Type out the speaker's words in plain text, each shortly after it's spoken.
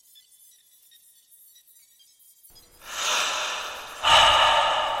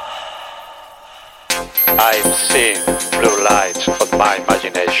I've seen blue lights on my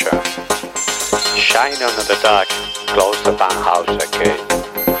imagination, shining on the dark, close the farmhouse again.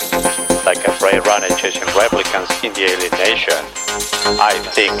 Like a prey runner chasing replicants in the alienation, I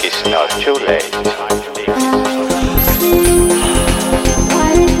think it's not too late.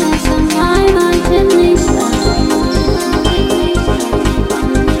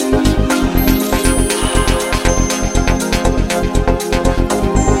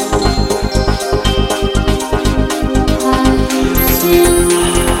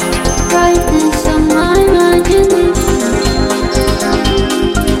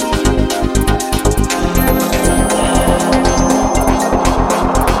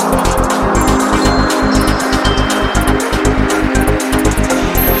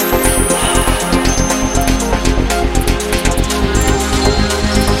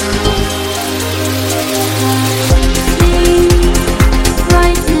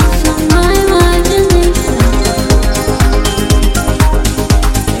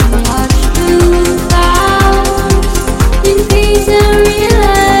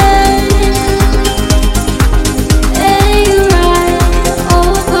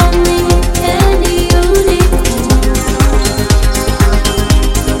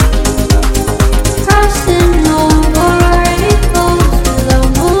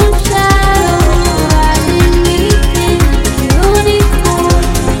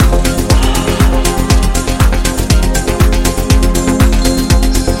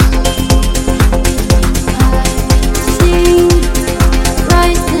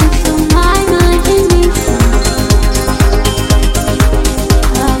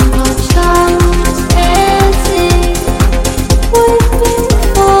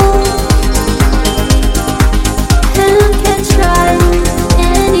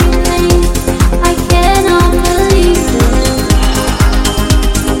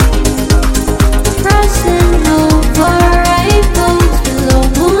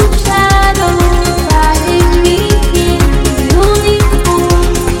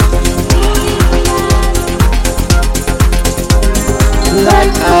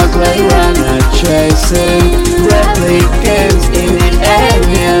 Like a grey runner chasing replicants in the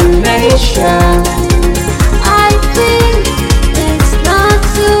alienation. I think it's not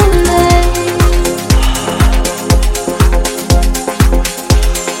too late.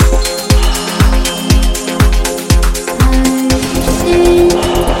 I've seen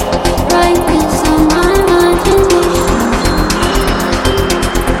brightness on my imagination.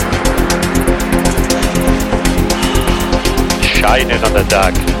 Shining on the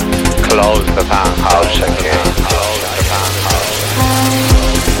dark, close the farmhouse again.